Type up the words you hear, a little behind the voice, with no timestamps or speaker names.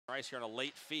Rice here on a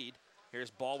late feed.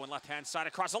 Here's Baldwin left-hand side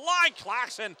across the line.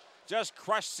 Clackson just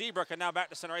crushed Seabrook, and now back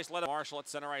to center ice. Let it Marshall at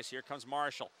center ice. Here comes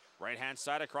Marshall. Right-hand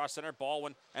side across center.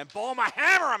 Baldwin and Bouma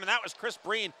hammer him, and that was Chris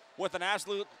Breen with an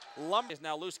absolute lump. Is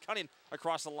now loose. Cunning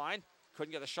across the line.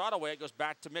 Couldn't get the shot away. It goes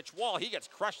back to Mitch Wahl. He gets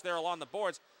crushed there along the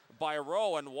boards by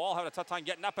Rowe, and Wahl having a tough time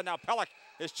getting up, and now Pelech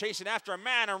is chasing after a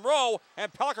man, and Rowe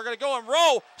and Pelech are going to go, and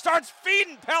Rowe starts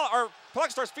feeding Pelech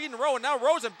starts feeding Rowe, and now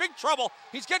Rowe's in big trouble.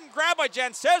 He's getting grabbed by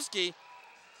Jancevski,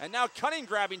 and now Cunning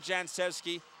grabbing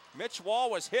Jancevski. Mitch Wahl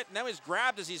was hit, and then he's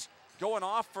grabbed as he's going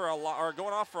off for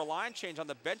a line change on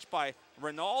the bench by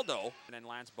Rinaldo, and then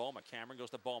lands Bouma. Cameron goes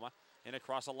to Bouma. In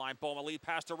across the line, Bouma lead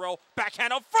pass to Rowe.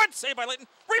 Backhand out front, saved by Leighton.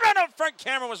 Rebound out front,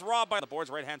 Cameron was robbed by the board's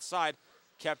right-hand side.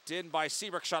 Kept in by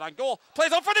Seabrook, shot on goal.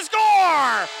 Plays out for the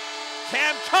score!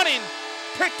 Cam Cunning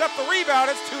picked up the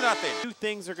rebound, it's 2-0. Two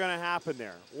things are gonna happen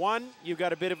there. One, you've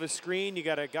got a bit of a screen, you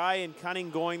got a guy in Cunning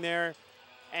going there.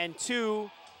 And two,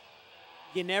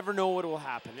 you never know what will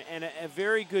happen. And a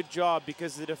very good job,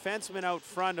 because the defenseman out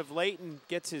front of Leighton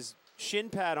gets his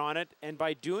shin pad on it, and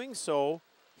by doing so,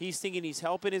 he's thinking he's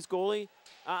helping his goalie.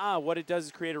 What it does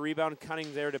is create a rebound.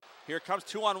 Cunning there to. Here comes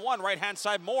 2-on-1, right-hand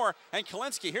side, Moore and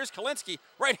Kalinski. Here's Kalinski,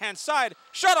 right-hand side,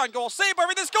 shot on goal, saved by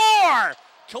the score!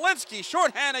 Kalinski,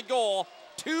 short-handed goal,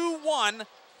 2-1,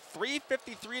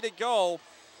 3:53 to go.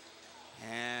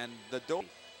 And the door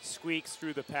squeaks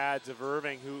through the pads of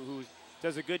Irving, who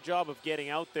does a good job of getting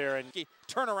out there. And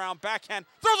turnaround, backhand,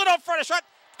 throws it out front, a shot,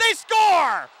 they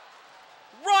score!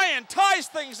 Ryan ties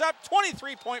things up,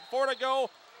 23.4 to go.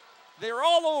 They're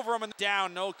all over him and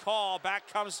down, no call. Back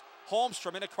comes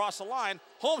Holmstrom in across the line.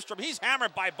 Holmstrom, he's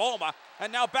hammered by Bouma.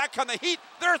 And now back come the Heat.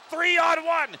 They're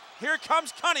 3-on-1. Here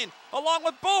comes Cunning along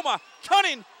with Bouma.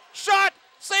 Cunning, shot,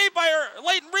 saved by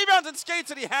Leighton, rebounds and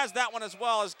skates, and he has that one as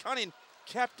well as Cunning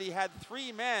kept. He had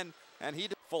three men, and he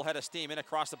did full head of steam in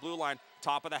across the blue line.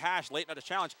 Top of the hash, Leighton at a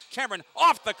challenge. Cameron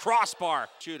off the crossbar.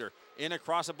 Shooter in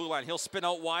across the blue line. He'll spin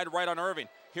out wide right on Irving.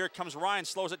 Here comes Ryan,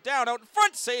 slows it down out in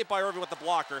front, saved by Irving with the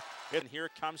blocker. And here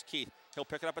comes Keith. He'll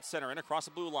pick it up at center, in across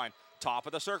the blue line. Top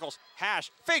of the circles,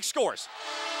 hash, fake scores.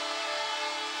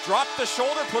 Drop the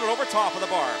shoulder, put it over top of the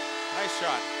bar. Nice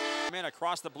shot. In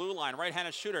across the blue line,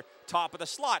 right-handed shooter, top of the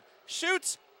slot.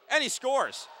 Shoots, and he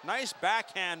scores. Nice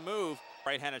backhand move.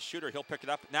 Right-handed shooter, he'll pick it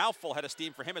up. Now full head of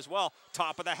steam for him as well.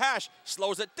 Top of the hash,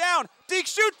 slows it down. Deke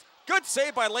shoots. Good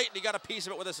save by Leighton. He got a piece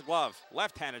of it with his glove.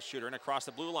 Left-handed shooter in across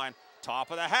the blue line.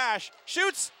 Top of the hash,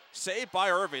 shoots, saved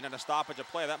by Irving, and a stoppage of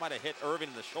play. That might have hit Irving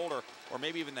in the shoulder or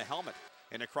maybe even the helmet.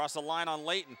 And across the line on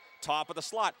Leighton, top of the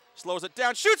slot, slows it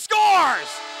down, shoots, scores!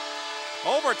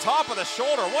 Over top of the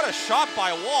shoulder, what a shot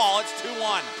by Wahl, it's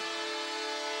 2-1.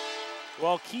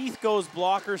 Well, Keith goes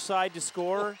blocker side to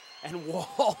score, and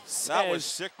Wahl says, that was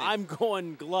sickening. I'm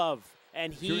going glove.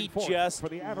 And he just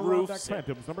roofs it.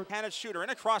 Handed shooter in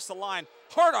across the line,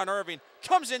 hard on Irving,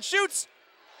 comes in, shoots,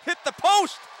 hit the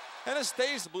post, and it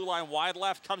stays the blue line wide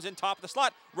left, comes in top of the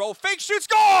slot. Rowe fake shoot,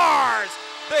 scores!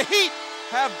 The Heat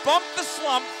have bumped the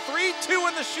slump, 3-2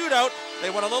 in the shootout. They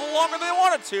went a little longer than they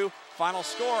wanted to. Final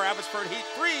score, Abbotsford Heat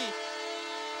 3,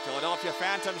 Philadelphia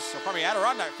Phantoms, or pardon me,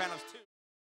 Adirondack Phantoms 2.